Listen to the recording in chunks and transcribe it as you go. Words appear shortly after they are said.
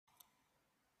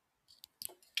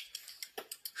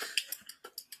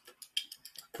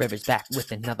River's back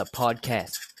with another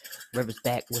podcast. River's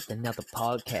back with another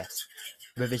podcast.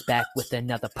 River's back with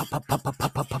another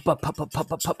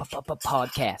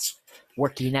podcast.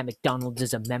 Working at McDonald's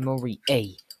is a memory.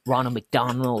 A Ronald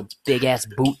McDonald's big ass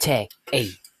boot tag.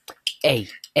 A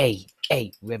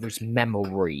River's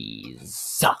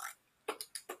memories.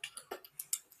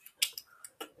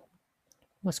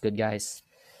 What's good, guys?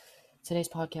 Today's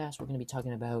podcast, we're going to be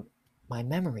talking about my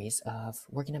memories of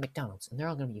working at McDonald's, and they're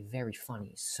all going to be very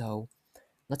funny. So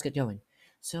let's get going.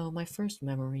 So my first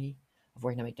memory of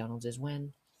working at McDonald's is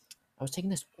when I was taking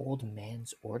this old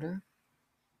man's order,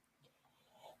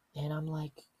 and I'm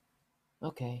like,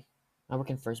 okay, I work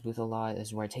in first booth a lot. This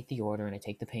is where I take the order and I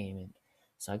take the payment.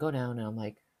 So I go down and I'm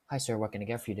like, hi sir, what can I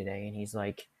get for you today? And he's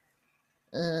like,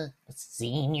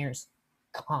 seniors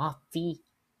coffee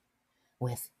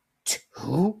with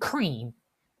 2 cream,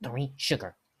 3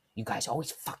 sugar. You guys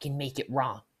always fucking make it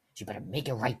wrong. So you better make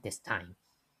it right this time.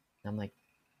 And I'm like,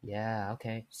 yeah,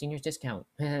 okay. Seniors discount.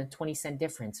 20-cent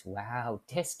difference. Wow.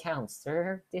 Discounts,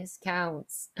 sir.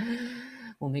 Discounts.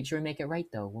 We'll make sure we make it right,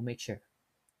 though. We'll make sure.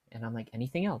 And I'm like,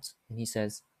 anything else? And he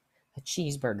says, a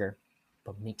cheeseburger.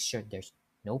 But make sure there's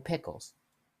no pickles.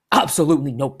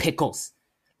 Absolutely no pickles.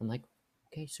 I'm like,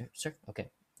 okay, sir. Okay.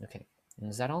 And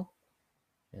is that all?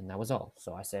 And that was all.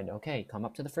 So I said, okay, come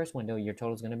up to the first window. Your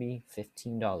total's going to be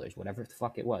 $15, whatever the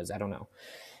fuck it was. I don't know.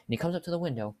 And he comes up to the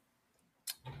window,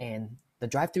 and the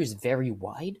drive-thru is very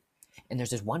wide, and there's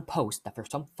this one post that for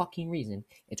some fucking reason,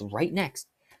 it's right next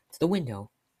to the window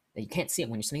that you can't see it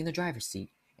when you're sitting in the driver's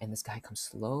seat. And this guy comes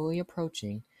slowly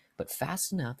approaching, but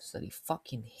fast enough so that he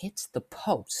fucking hits the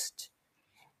post.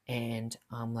 And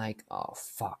I'm like, oh,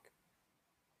 fuck.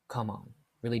 Come on.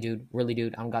 Really, dude?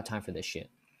 I don't got time for this shit.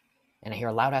 And I hear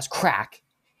a loud-ass crack,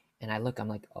 and I look, I'm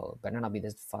like, oh, it better not be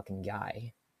this fucking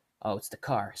guy. Oh, it's the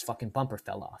car. His fucking bumper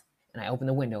fell off. And I open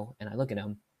the window, and I look at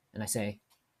him, and I say,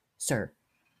 sir,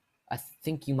 I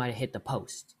think you might have hit the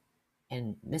post.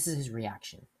 And this is his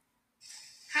reaction.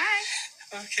 Hi.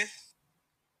 Okay.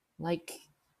 Like,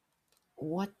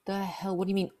 what the hell? What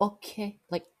do you mean, okay?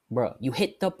 Like, bro, you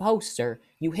hit the post, sir.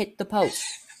 You hit the post.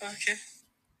 Okay.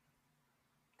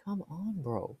 Come on,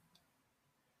 bro.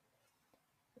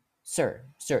 Sir,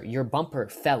 your bumper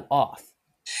fell off.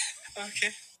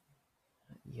 Okay.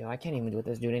 Yo, I can't even do with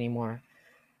this dude anymore.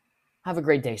 Have a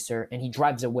great day, sir. And he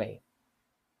drives away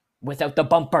without the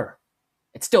bumper.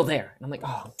 It's still there. And I'm like,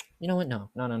 oh, you know what?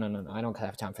 No. I don't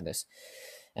have time for this.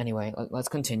 Anyway, let's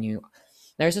continue.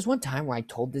 There's this one time where I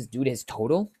told this dude his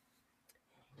total,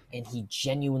 and he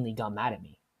genuinely got mad at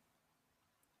me.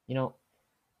 You know,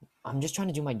 I'm just trying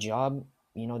to do my job.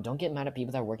 You know, don't get mad at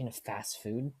people that work in a fast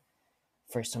food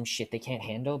for some shit they can't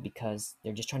handle because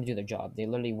they're just trying to do their job. They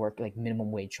literally work like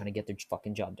minimum wage trying to get their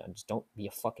fucking job done. Just don't be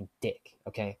a fucking dick,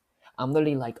 okay? I'm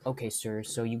literally like, okay, sir,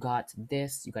 so you got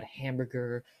this, you got a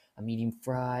hamburger, a medium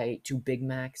fry, 2 Big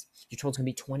Macs. Your total's gonna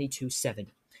be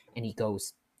 $22.70. And he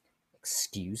goes,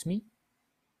 excuse me?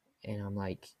 And I'm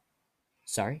like,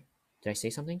 sorry? Did I say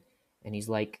something? And he's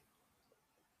like,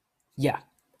 yeah,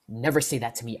 never say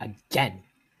that to me again.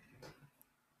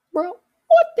 Bro,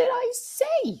 what did I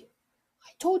say? I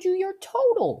told you your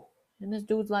total. And this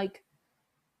dude's like,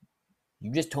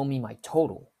 you just told me my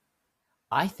total.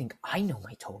 I think I know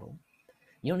my total.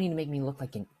 You don't need to make me look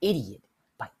like an idiot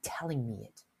by telling me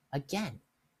it again.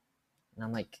 And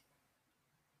I'm like,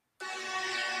 I'm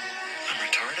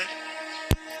retarded?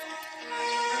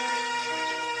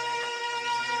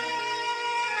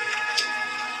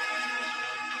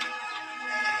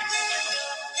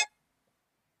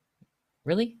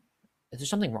 really? Is there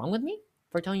something wrong with me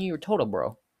for telling you your total,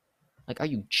 bro? Like, are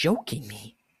you joking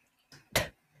me?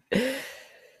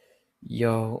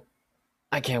 Yo,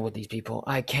 I can't with these people.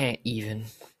 I can't even.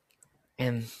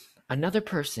 And another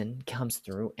person comes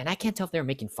through, and I can't tell if they're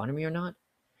making fun of me or not,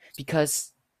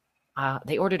 because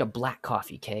they ordered a black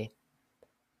coffee, okay?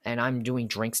 And I'm doing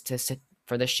drinks to sit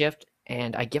for the shift,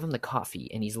 and I give him the coffee,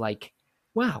 and he's like,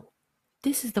 wow,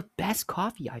 this is the best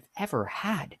coffee I've ever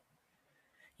had.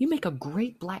 You make a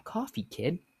great black coffee,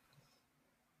 kid.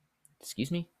 Excuse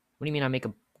me? What do you mean I make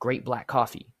a great black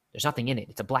coffee? There's nothing in it.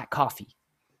 It's a black coffee.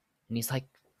 And he's like,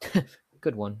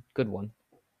 good one. What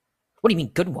do you mean,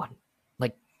 good one?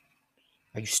 Like,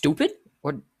 are you stupid?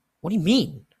 Or what do you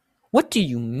mean? What do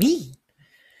you mean?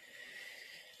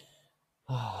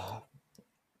 Oh,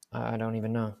 I don't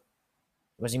even know.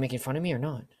 Was he making fun of me or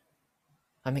not?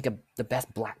 I make the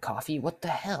best black coffee? What the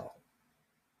hell?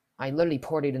 I literally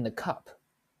poured it in the cup.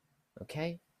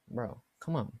 Okay? Bro,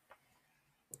 come on.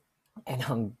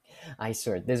 And I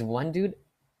swear, this one dude,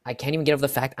 I can't even get over the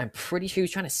fact, I'm pretty sure he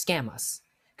was trying to scam us.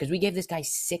 Because we gave this guy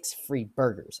 6 free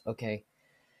burgers, okay?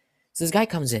 So this guy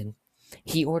comes in,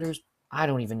 he orders. I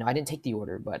don't even know. I didn't take the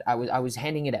order, but I was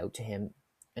handing it out to him,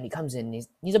 and he comes in. And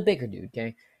he's a bigger dude,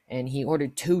 okay, and he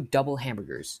ordered 2 double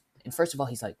hamburgers. And first of all,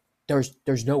 he's like,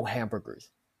 "There's no hamburgers."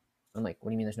 I'm like, "What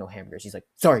do you mean there's no hamburgers?" He's like,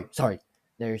 "Sorry.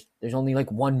 There's only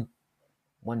like one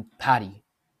patty,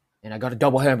 and I got a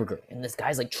double hamburger." And this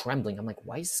guy's like trembling. I'm like,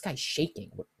 "Why is this guy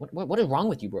shaking? What is wrong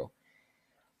with you, bro?"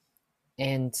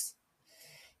 And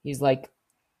he's like,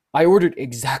 "I ordered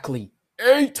exactly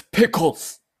 8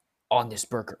 pickles on this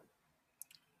burger.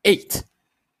 8.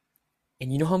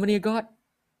 And you know how many I got?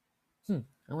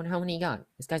 I wonder how many he got.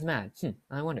 This guy's mad.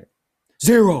 I wonder.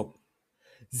 0.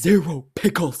 0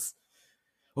 pickles.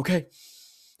 Okay?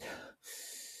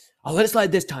 I'll let it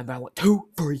slide this time, but I want 2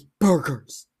 free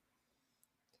burgers."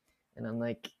 And I'm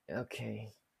like,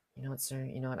 "Okay. You know what, sir?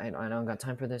 You know what? I don't got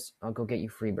time for this. I'll go get you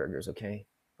free burgers, okay?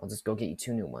 I'll just go get you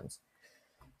 2 new ones."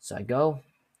 So I go.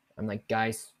 I'm like,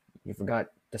 "Guys, you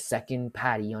forgot the second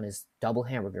patty on his double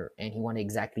hamburger, and he wanted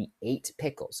exactly 8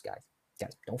 pickles, guys.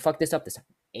 Guys, don't fuck this up this time.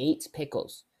 8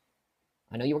 pickles.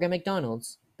 I know you work at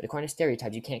McDonald's, but according to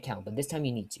stereotypes, you can't count. But this time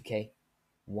you need to, okay?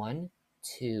 1,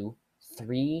 2,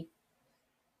 3.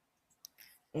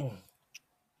 1,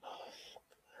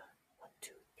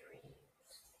 2, 3,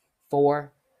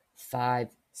 4,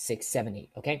 5, 6, 7,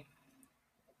 8. Okay?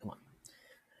 Come on.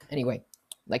 Anyway,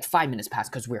 like 5 minutes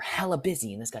passed because we're hella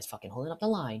busy, and this guy's fucking holding up the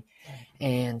line.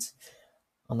 And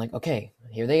I'm like, "Okay,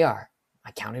 here they are."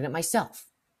 I counted it myself.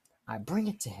 I bring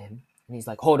it to him, and he's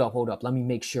like, hold up. Let me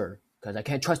make sure, because I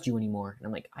can't trust you anymore." And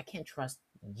I'm like, "I can't trust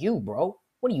you, bro.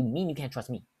 What do you mean you can't trust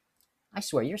me? I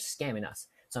swear, you're scamming us."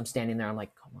 So I'm standing there. I'm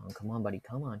like, come on, buddy,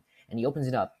 come on. And he opens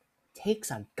it up, takes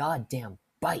a goddamn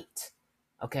bite.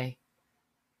 Okay?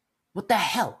 What the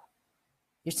hell?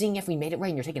 You're seeing if we made it right,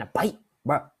 and you're taking a bite,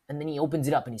 bro. And then he opens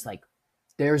it up, and he's like,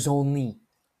 "There's only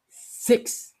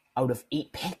 6 out of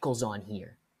 8 pickles on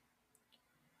here."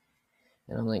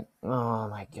 And I'm like, "Oh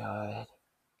my god."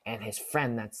 And his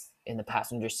friend that's in the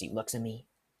passenger seat looks at me,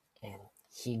 and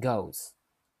he goes,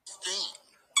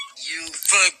 You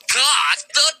forgot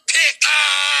the pickles!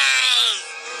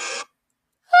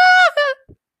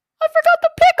 "I forgot the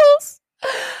pickles."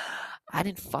 I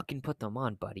didn't fucking put them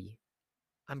on, buddy.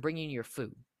 I'm bringing you your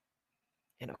food.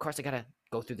 And of course, I gotta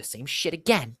go through the same shit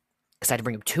again, because I had to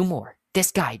bring him 2 more.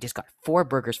 This guy just got 4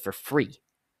 burgers for free.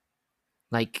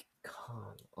 Like,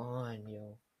 come on,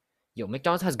 yo. Yo,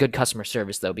 McDonald's has good customer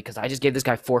service, though, because I just gave this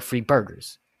guy 4 free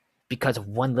burgers because of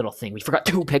one little thing. We forgot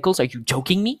 2 pickles? Are you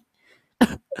joking me?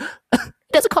 It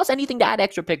doesn't cost anything to add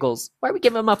extra pickles. Why are we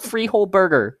giving him a free whole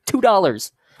burger?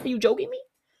 $2. Are you joking me?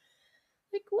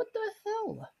 Like, what the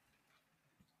hell?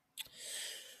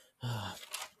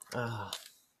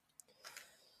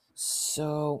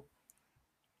 So,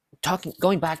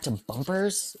 going back to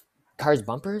bumpers, cars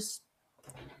bumpers.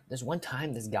 There's one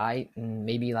time this guy,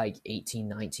 maybe like 18,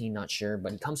 19, not sure,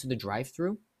 but he comes to the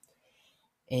drive-thru,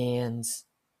 and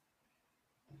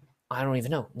I don't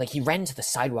even know. Like, he ran into the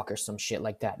sidewalk or some shit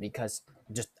like that, because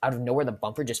just out of nowhere, the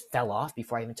bumper just fell off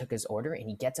before I even took his order, and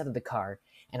he gets out of the car,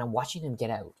 and I'm watching him get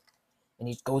out, and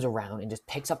he goes around and just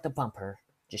picks up the bumper,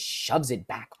 just shoves it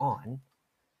back on,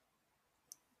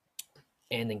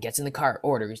 and then gets in the car,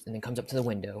 orders, and then comes up to the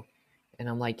window, and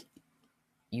I'm like,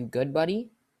 "You good, buddy?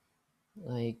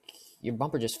 Like, your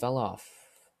bumper just fell off."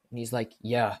 And he's like,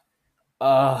 "Yeah.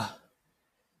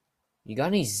 You got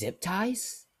any zip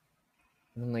ties?"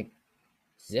 And I'm like,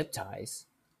 "Zip ties?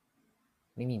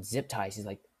 What do you mean zip ties?" He's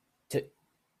like, to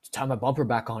tie my bumper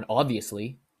back on,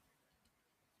 obviously."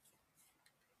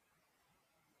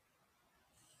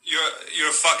 You're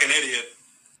a fucking idiot.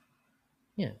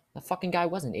 Yeah, that fucking guy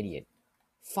was an idiot.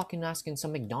 Fucking asking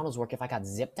some McDonald's work if I got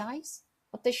zip ties?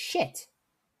 What the shit?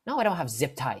 No, I don't have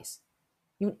zip ties.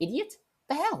 You an idiot?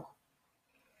 The hell?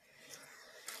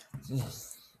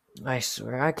 I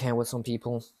swear, I can't with some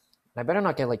people. I better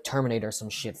not get like Terminator or some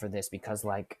shit for this, because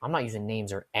like I'm not using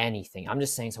names or anything. I'm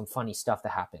just saying some funny stuff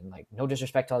that happened. Like, no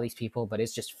disrespect to all these people, but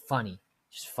it's just funny.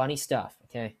 Just funny stuff,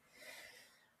 okay?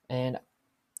 And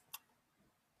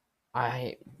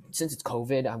since it's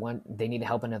COVID, they need to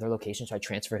help another location, so I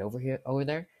transferred over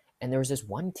there. And there was this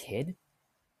one kid,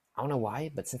 I don't know why,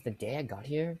 but since the day I got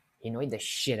here, he annoyed the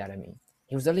shit out of me.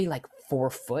 He was literally like 4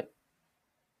 foot,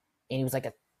 and he was like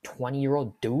a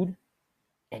 20-year-old dude.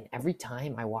 And every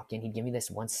time I walk in, he'd give me this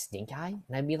one stink eye,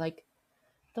 and I'd be like,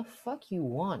 "The fuck you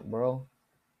want, bro?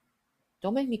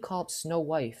 Don't make me call up Snow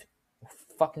White,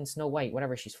 fucking Snow White,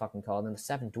 whatever she's fucking called, and the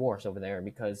 7 dwarfs over there,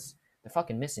 because they're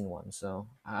fucking missing one." So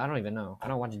I don't even know. I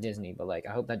don't watch Disney, but like,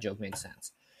 I hope that joke made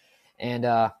sense. And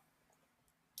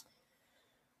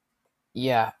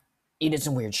yeah, he did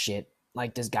some weird shit.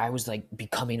 like this guy was like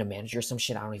becoming a manager or some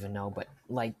shit. I don't even know, but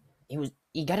like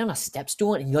he got on a step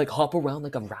stool and he like hop around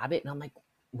like a rabbit, and I'm like,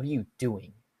 what are you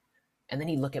doing? And then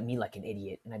he'd look at me like an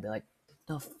idiot, and I'd be like,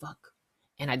 the fuck?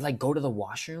 And I'd like go to the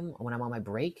washroom when I'm on my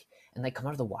break, and like come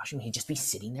out of the washroom, he'd just be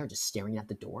sitting there just staring at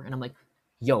the door, and I'm like,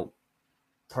 yo,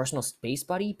 personal space,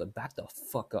 buddy, but back the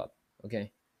fuck up,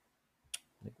 okay?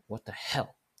 Like, what the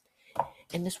hell?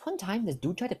 And this one time, this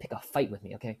dude tried to pick a fight with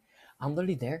me, okay? I'm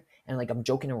literally there, and like I'm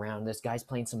joking around. This guy's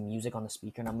playing some music on the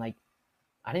speaker, and I'm like,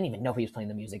 I didn't even know he was playing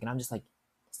the music, and I'm just like,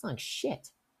 it's not shit.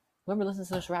 Whoever listens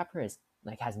to this rapper is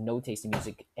like has no taste in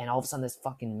music, and all of a sudden this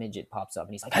fucking midget pops up,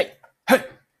 and he's like, hey,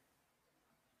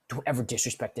 don't ever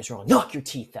disrespect this, or I'll knock your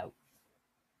teeth out.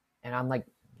 And I'm like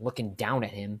looking down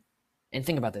at him, and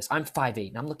think about this: I'm 5'8",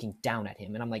 and I'm looking down at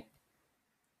him, and I'm like,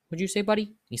 what'd you say,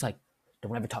 buddy? He's like,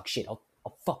 don't ever talk shit. I'll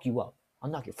fuck you up. I'll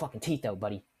knock your fucking teeth out,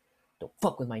 buddy. Don't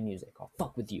fuck with my music. I'll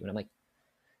fuck with you. And I'm like,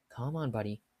 calm on,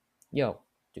 buddy. Yo,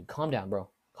 dude, calm down, bro.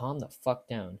 Calm the fuck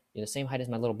down. You're the same height as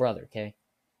my little brother, okay?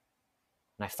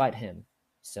 And I fight him,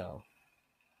 so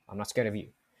I'm not scared of you.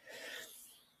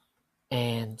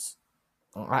 And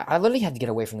I literally had to get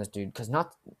away from this dude, because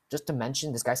not just to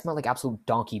mention, this guy smelled like absolute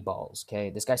donkey balls,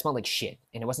 okay? This guy smelled like shit,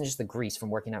 and it wasn't just the grease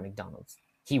from working at McDonald's.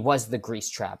 He was the grease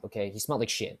trap, okay? He smelled like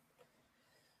shit.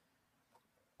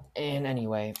 And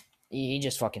anyway, he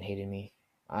just fucking hated me.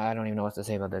 I don't even know what to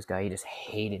say about this guy. He just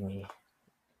hated me.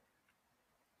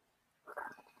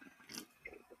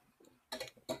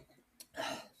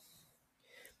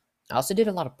 I also did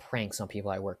a lot of pranks on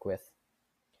people I work with.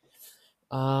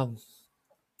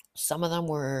 Some of them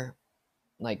were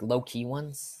like low-key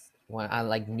ones. When I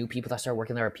like knew people that started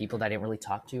working there, or people that I didn't really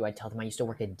talk to, I tell them I used to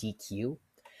work at DQ.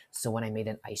 So when I made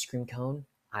an ice cream cone,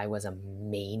 I was a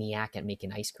maniac at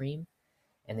making ice cream.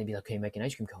 And they'd be like, okay, make an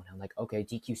ice cream cone. I'm like, okay,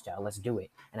 DQ style, let's do it.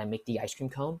 And I make the ice cream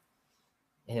cone,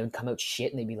 and it would come out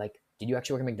shit, and they'd be like, did you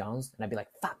actually work at McDonald's? And I'd be like,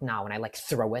 fuck no. And I like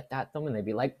throw it at them, and they'd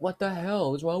be like, what the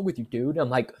hell is wrong with you, dude? I'm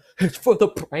like, it's for the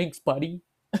pranks, buddy.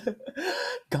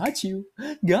 Got you.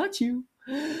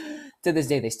 To this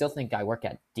day, they still think I work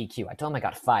at DQ. I told them I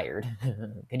got fired.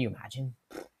 Can you imagine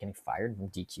getting fired from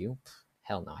DQ?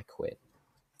 Hell no, I quit.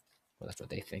 Well, that's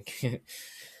what they think.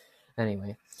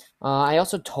 Anyway, I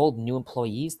also told new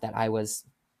employees that I was,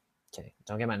 okay,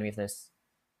 don't get mad at me for this,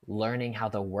 learning how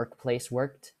the workplace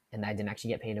worked, and I didn't actually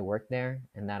get paid to work there,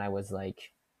 and that I was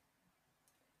like,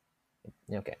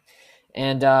 okay.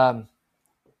 And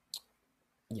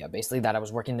yeah, basically that I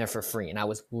was working there for free, and I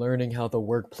was learning how the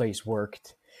workplace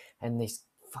worked. And this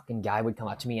fucking guy would come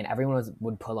up to me, and everyone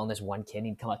would pull on this one kid, and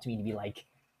he'd come up to me and be like,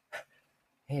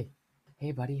 hey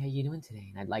buddy, how you doing today?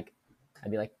 And I'd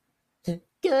be like, good.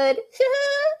 Good.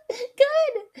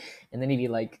 And then he'd be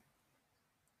like,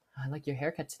 I like your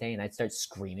haircut today. And I'd start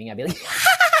screaming. I'd be like, yeah.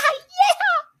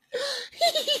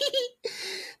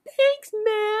 Thanks,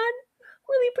 man.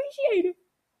 Really appreciate it.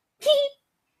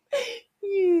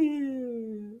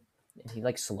 Yeah. And he'd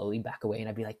like slowly back away, and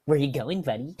I'd be like, where you going,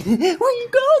 buddy? Where you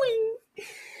going?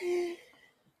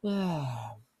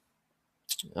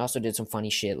 I also did some funny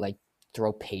shit, like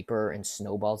throw paper and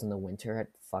snowballs in the winter at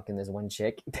fucking this one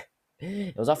chick.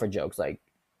 It was all for jokes. Like,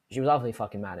 she was awfully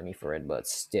fucking mad at me for it, but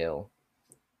still,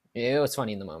 it was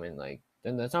funny in the moment. Like,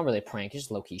 that's not really a prank; it's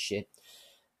just low key shit.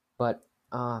 But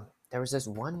there was this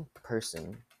one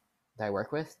person that I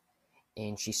work with,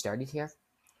 and she started here,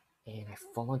 and I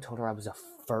full on told her I was a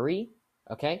furry.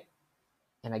 Okay,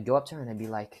 and I'd go up to her and I'd be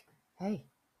like, "Hey,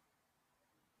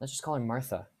 let's just call her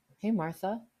Martha. Hey,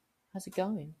 Martha, how's it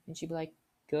going?" And she'd be like,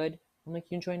 "Good." I'm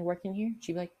like, "You enjoying working here?"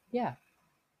 She'd be like, "Yeah."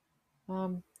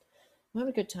 I'm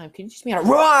having a good time. Can you teach me how to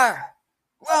roar?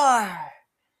 Roar!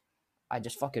 I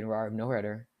just fucking roar of nowhere at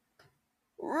her.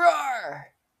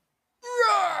 Roar!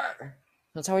 Roar!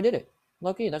 That's how I did it.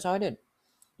 Low-key, that's how I did.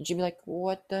 And she'd be like,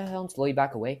 what the hell? And slowly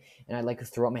back away. And I'd like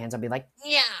throw up my hands. I'd be like,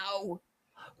 meow!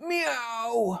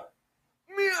 Meow!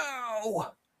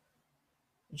 Meow!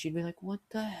 And she'd be like, what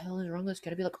the hell is wrong with this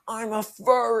kid? I'd be like, I'm a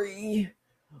furry!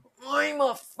 I'm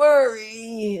a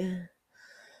furry!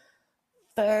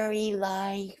 Furry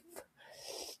life.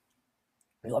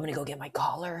 You want me to go get my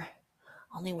collar?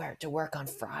 Only wear it to work on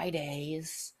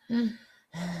Fridays. You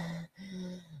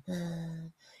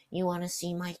want to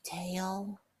see my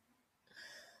tail?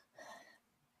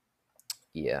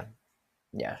 Yeah.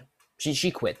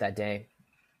 She quit that day.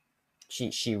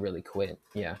 She really quit.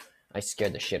 Yeah. I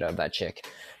scared the shit out of that chick.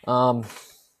 Yeah.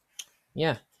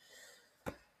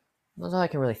 That's all I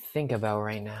can really think about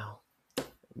right now.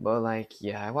 But like,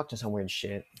 yeah, I walked in some weird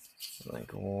shit.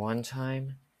 Like one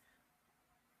time.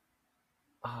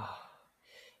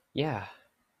 Yeah.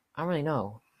 I don't really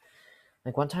know.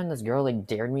 Like one time this girl like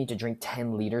dared me to drink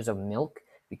 10 liters of milk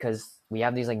because we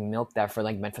have these like milk that for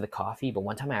like meant for the coffee, but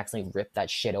one time I accidentally ripped that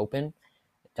shit open.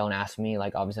 Don't ask me,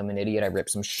 like obviously I'm an idiot. I ripped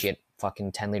some shit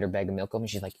fucking 10-liter bag of milk open.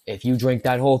 She's like, if you drink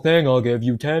that whole thing, I'll give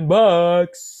you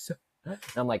 $10. And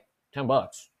I'm like,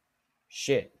 $10?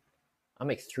 Shit. I'll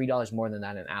make $3 more than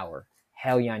that an hour.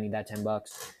 Hell yeah, I need that $10.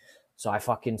 So I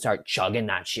fucking start chugging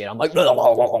that shit. I'm like,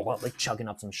 like chugging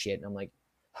up some shit. And I'm like,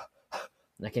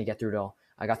 and I can't get through it all.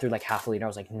 I got through like half a liter. I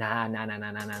was like, nah. I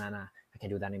can't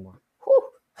do that anymore. Whew.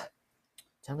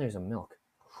 10 liters of milk.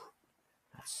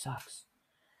 That sucks.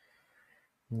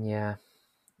 Yeah.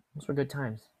 Those were good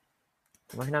times.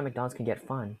 Working at McDonald's can get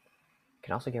fun. It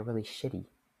can also get really shitty.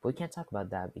 But we can't talk about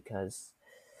that because,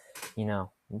 you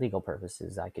know, legal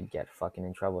purposes, I could get fucking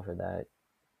in trouble for that.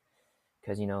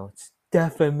 Because, you know, it's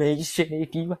defamation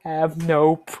if you have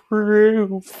no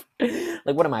proof.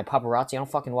 Like, what am I, paparazzi? I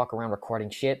don't fucking walk around recording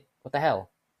shit. What the hell?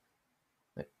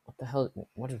 What the hell?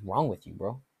 What is wrong with you,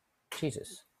 bro?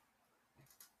 Jesus.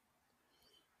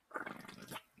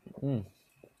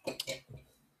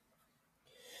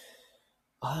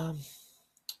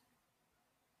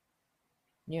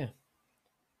 Yeah.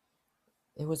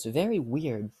 It was very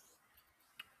weird.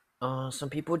 Some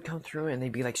people would come through and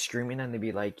they'd be like screaming and they'd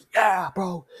be like, yeah,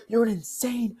 bro, you're an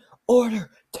insane order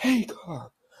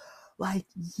taker. Like,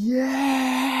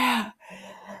 yeah.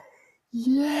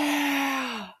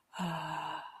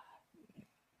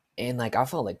 And like, I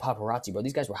felt like paparazzi, bro.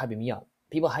 These guys were hyping me up.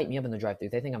 People hype me up in the drive-thru.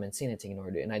 They think I'm insane at taking an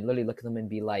order. And I literally look at them and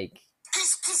be like,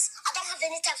 Please, I don't have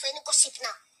any time for any gossip now.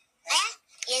 Eh?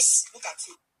 Yes, that's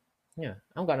it. yeah,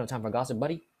 I don't got no time for gossip,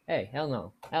 buddy. Hey, hell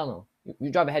no. You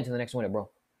drive ahead to the next window, bro.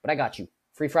 But I got you.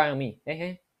 Free fry on me.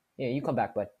 Hey. Yeah, you come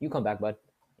back, bud.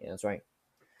 Yeah, that's right.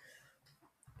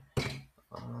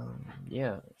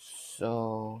 Yeah,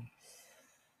 so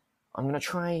I'm going to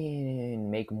try and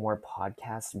make more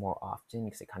podcasts more often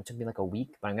because it kind of took me like a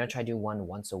week. But I'm going to try to do one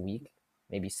once a week.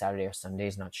 Maybe Saturday or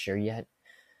Sundays, not sure yet.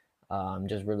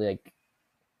 Just really like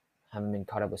haven't been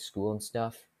caught up with school and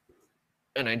stuff.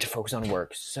 And I need to focus on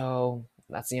work. So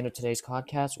that's the end of today's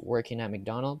podcast, working at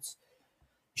McDonald's.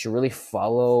 You should really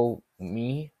follow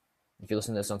me. If you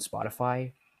listen to this on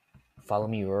Spotify, follow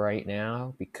me right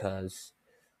now because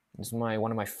this is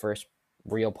one of my first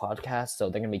real podcasts. So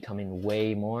they're going to be coming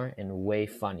way more and way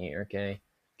funnier, okay?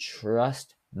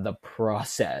 Trust the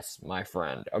process, my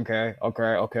friend. Okay?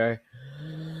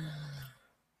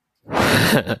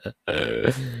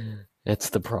 It's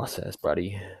the process,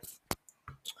 buddy.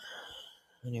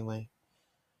 Anyway,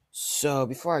 so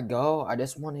before I go, I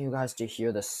just want you guys to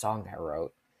hear the song I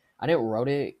wrote. I didn't write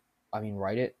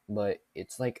it, but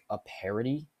it's like a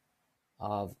parody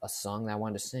of a song that I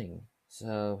wanted to sing.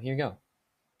 So here you go.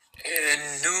 In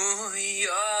New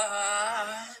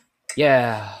York,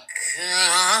 Yeah.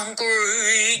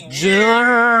 concrete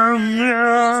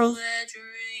Junior. where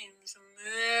dreams are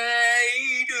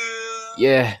made of.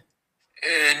 Yeah.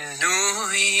 In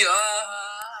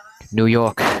New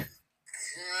York. In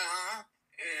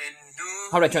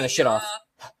How do I turn this shit off?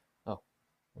 Oh,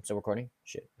 I'm still recording?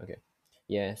 Shit, okay.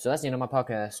 Yeah, so that's the end of my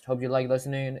podcast. Hope you like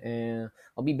listening, and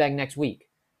I'll be back next week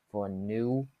for a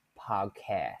new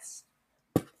podcast.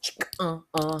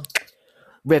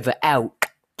 River out.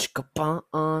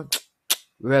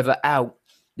 River out.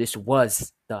 This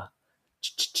was the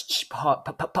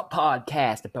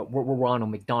podcast about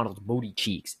Ronald McDonald's booty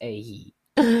cheeks. Hey,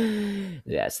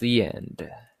 that's the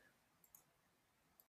end.